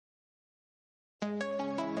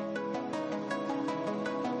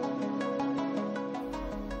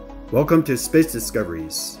Welcome to Space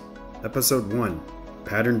Discoveries, Episode 1,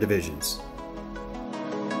 Pattern Divisions.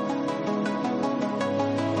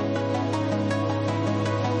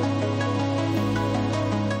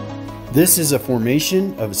 This is a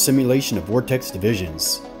formation of a simulation of vortex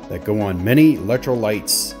divisions that go on many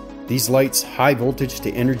electrolytes. These lights high voltage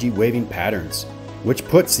to energy waving patterns, which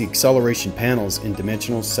puts the acceleration panels in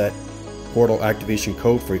dimensional set portal activation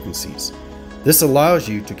code frequencies. This allows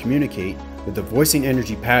you to communicate with the voicing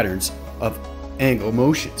energy patterns of angle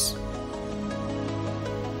motions.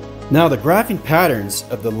 Now the graphing patterns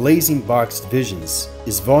of the lasing box divisions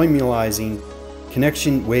is volumizing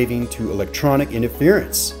connection waving to electronic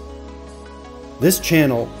interference. This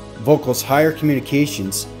channel vocals higher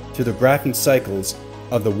communications to the graphing cycles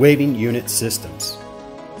of the waving unit systems.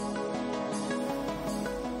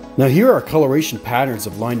 Now here are coloration patterns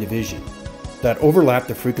of line division that overlap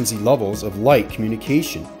the frequency levels of light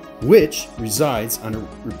communication, which resides on a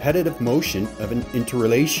repetitive motion of an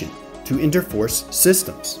interrelation to interforce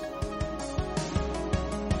systems.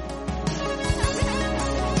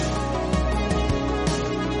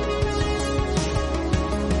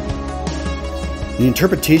 The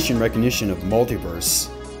interpretation recognition of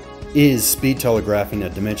multiverse is speed telegraphing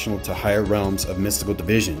at dimensional to higher realms of mystical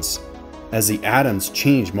divisions. As the atoms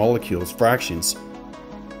change molecules fractions,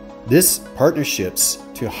 this partnerships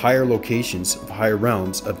to higher locations of higher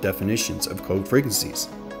realms of definitions of code frequencies.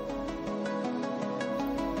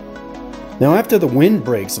 Now after the wind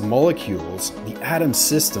breaks of molecules, the atom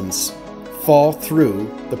systems fall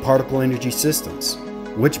through the particle energy systems,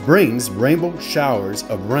 which brings rainbow showers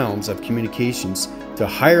of realms of communications to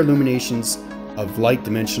higher illuminations of light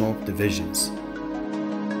dimensional divisions.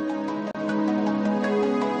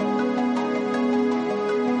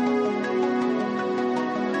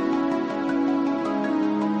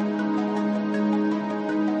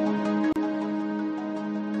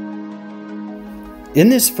 In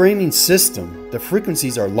this framing system, the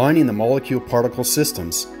frequencies are lining the molecule-particle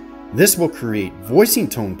systems. This will create voicing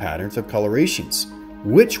tone patterns of colorations,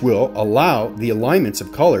 which will allow the alignments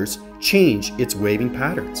of colors change its waving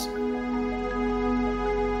patterns.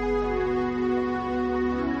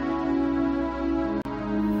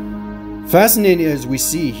 Fascinating as we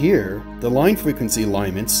see here, the line frequency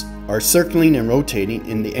alignments are circling and rotating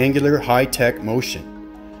in the angular high-tech motion,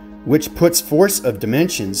 which puts force of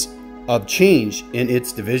dimensions of change in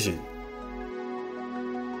its division.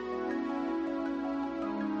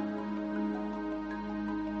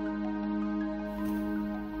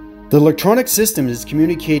 The electronic system is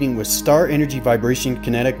communicating with star energy vibration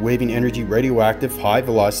kinetic waving energy radioactive high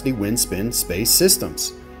velocity wind spin space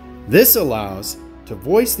systems. This allows to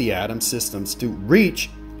voice the atom systems to reach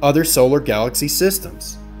other solar galaxy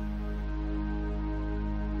systems.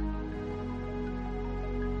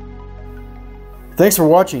 Thanks for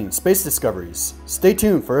watching Space Discoveries. Stay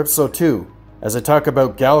tuned for episode 2 as I talk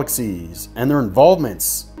about galaxies and their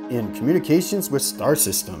involvements in communications with star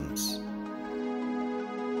systems.